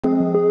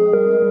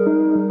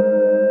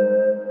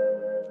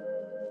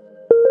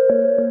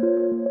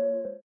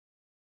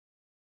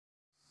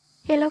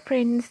Hello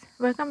friends,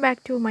 welcome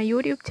back to my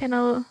YouTube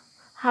channel.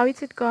 How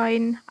is it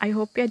going? I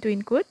hope you're doing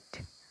good.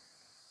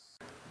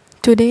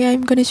 Today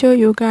I'm gonna show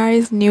you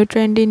guys new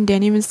trend in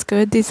denim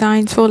skirt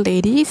designs for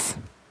ladies.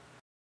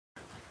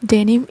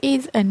 Denim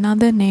is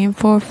another name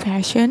for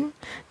fashion,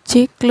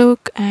 chic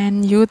look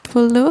and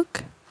youthful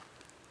look.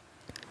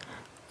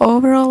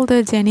 Overall,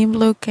 the denim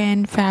look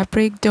and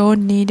fabric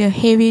don't need a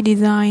heavy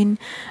design.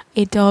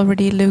 It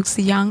already looks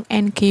young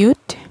and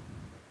cute.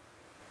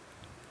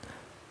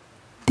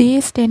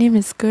 These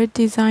denim skirt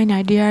design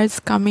ideas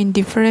come in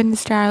different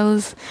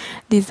styles,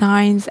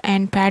 designs,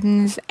 and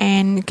patterns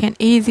and can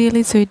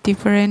easily suit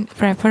different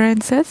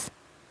preferences.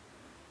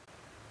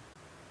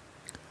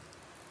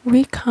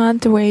 We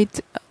can't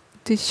wait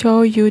to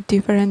show you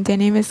different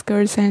denim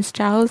skirts and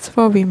styles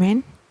for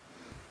women.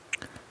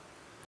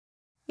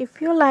 If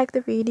you like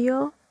the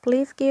video,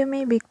 please give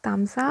me a big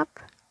thumbs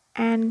up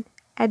and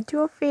add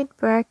your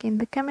feedback in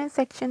the comment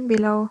section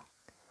below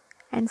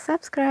and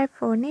subscribe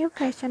for new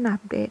fashion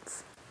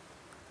updates.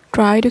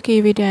 Try to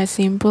keep it as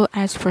simple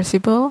as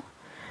possible.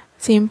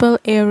 Simple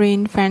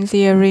earring,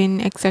 fancy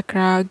earring,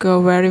 etc.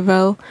 go very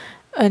well.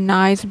 A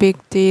nice big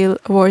deal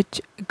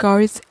watch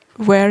goes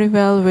very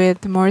well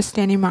with most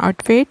denim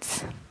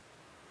outfits.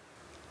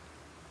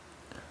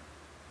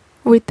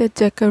 With the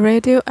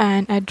decorative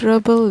and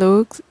adorable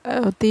looks,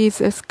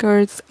 these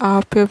skirts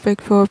are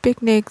perfect for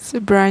picnics,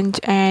 brunch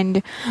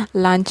and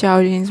lunch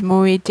outings,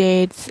 movie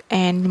dates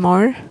and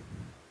more.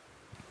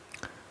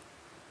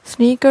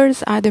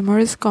 Sneakers are the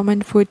most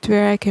common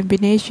footwear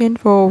combination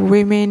for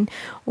women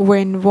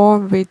when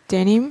worn with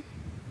denim.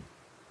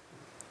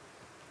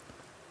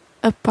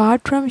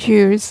 Apart from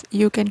shoes,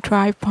 you can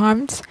try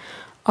pumps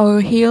or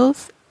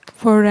heels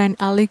for an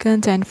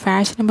elegant and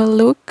fashionable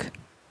look.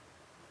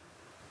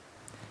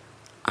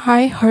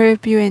 I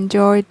hope you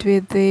enjoyed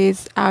with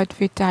these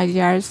outfit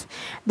ideas.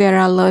 There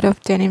are a lot of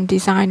denim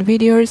design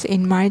videos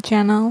in my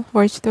channel.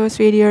 Watch those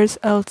videos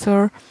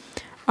also.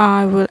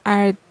 I will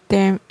add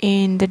them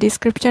in the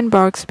description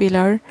box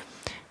below.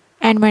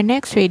 And my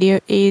next video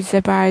is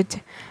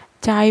about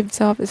types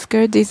of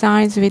skirt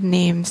designs with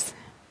names.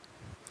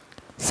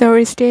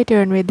 So stay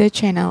tuned with the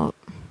channel.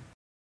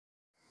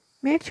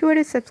 Make sure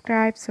to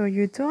subscribe so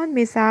you don't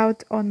miss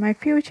out on my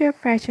future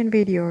fashion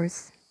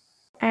videos.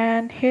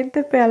 And hit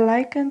the bell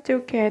icon to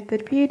get the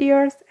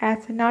videos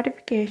as a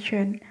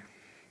notification.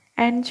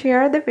 And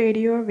share the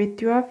video with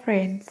your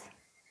friends.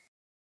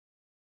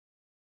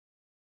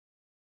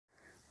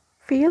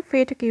 Feel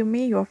free to give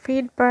me your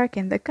feedback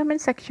in the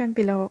comment section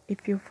below.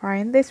 If you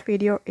find this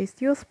video is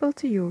useful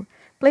to you,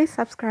 please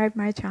subscribe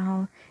my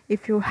channel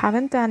if you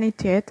haven't done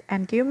it yet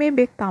and give me a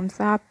big thumbs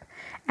up.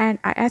 And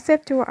I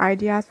accept your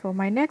ideas for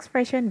my next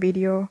fashion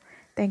video.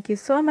 Thank you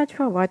so much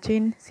for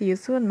watching. See you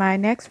soon my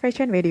next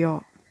fashion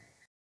video.